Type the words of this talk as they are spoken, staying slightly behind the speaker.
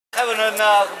We hebben een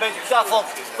beetje gedacht van,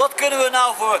 wat kunnen we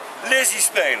nou voor Lizzy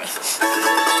spelen? We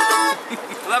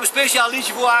hebben een speciaal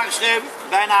liedje voor aangeschreven,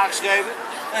 bijna aangeschreven.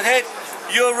 Het heet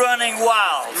You're Running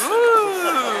Wild.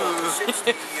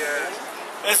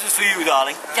 This is for you,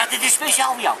 darling. Ja, dit is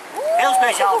speciaal voor jou. Heel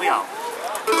speciaal voor jou.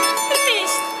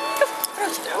 Feest.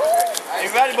 Are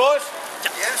you ready, boys?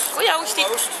 Yes. Voor jou, Stiek.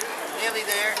 Nearly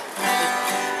there.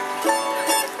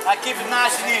 I keep it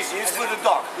nice and easy. It's for the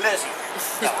dog. Lizzy.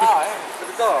 For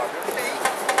the dog.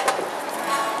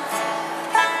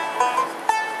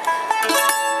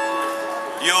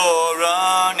 You're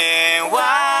running wild.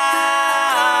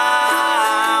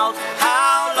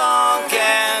 How long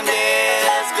can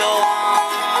this go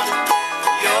on?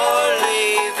 You're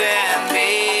leaving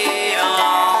me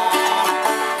alone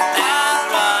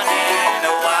and running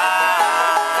wild.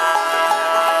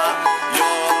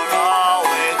 You're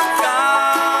always gone.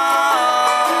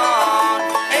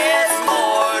 It's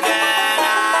more than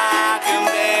I can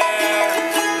bear.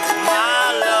 My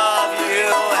love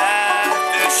you have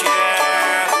to share.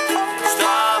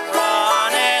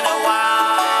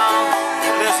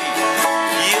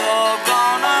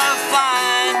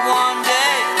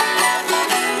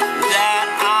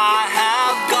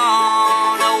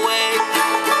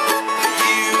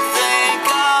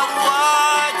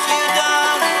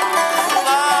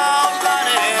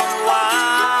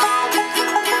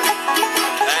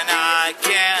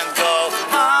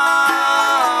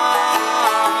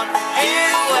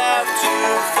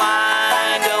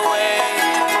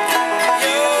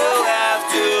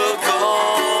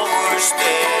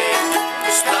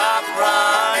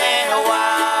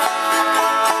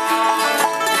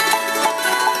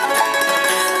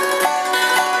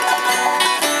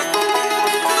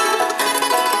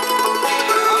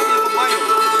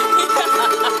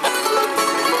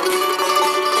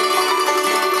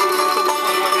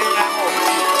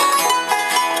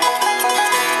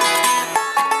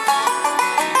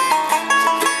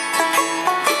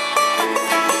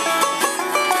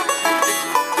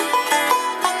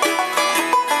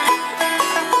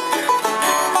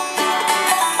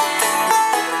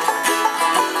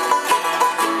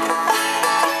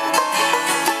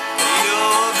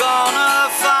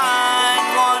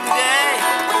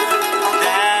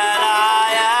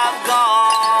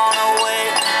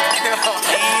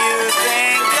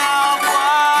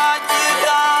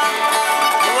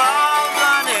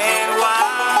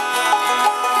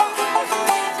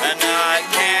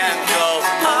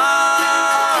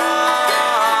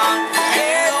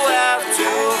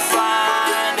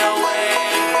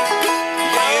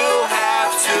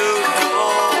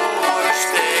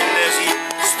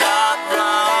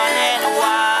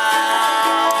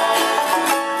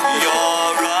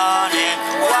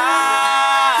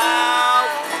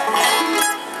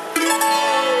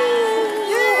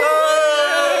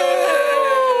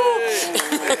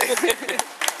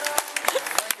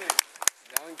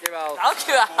 Dankjewel.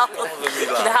 Dankjewel.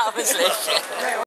 Nou, beslist.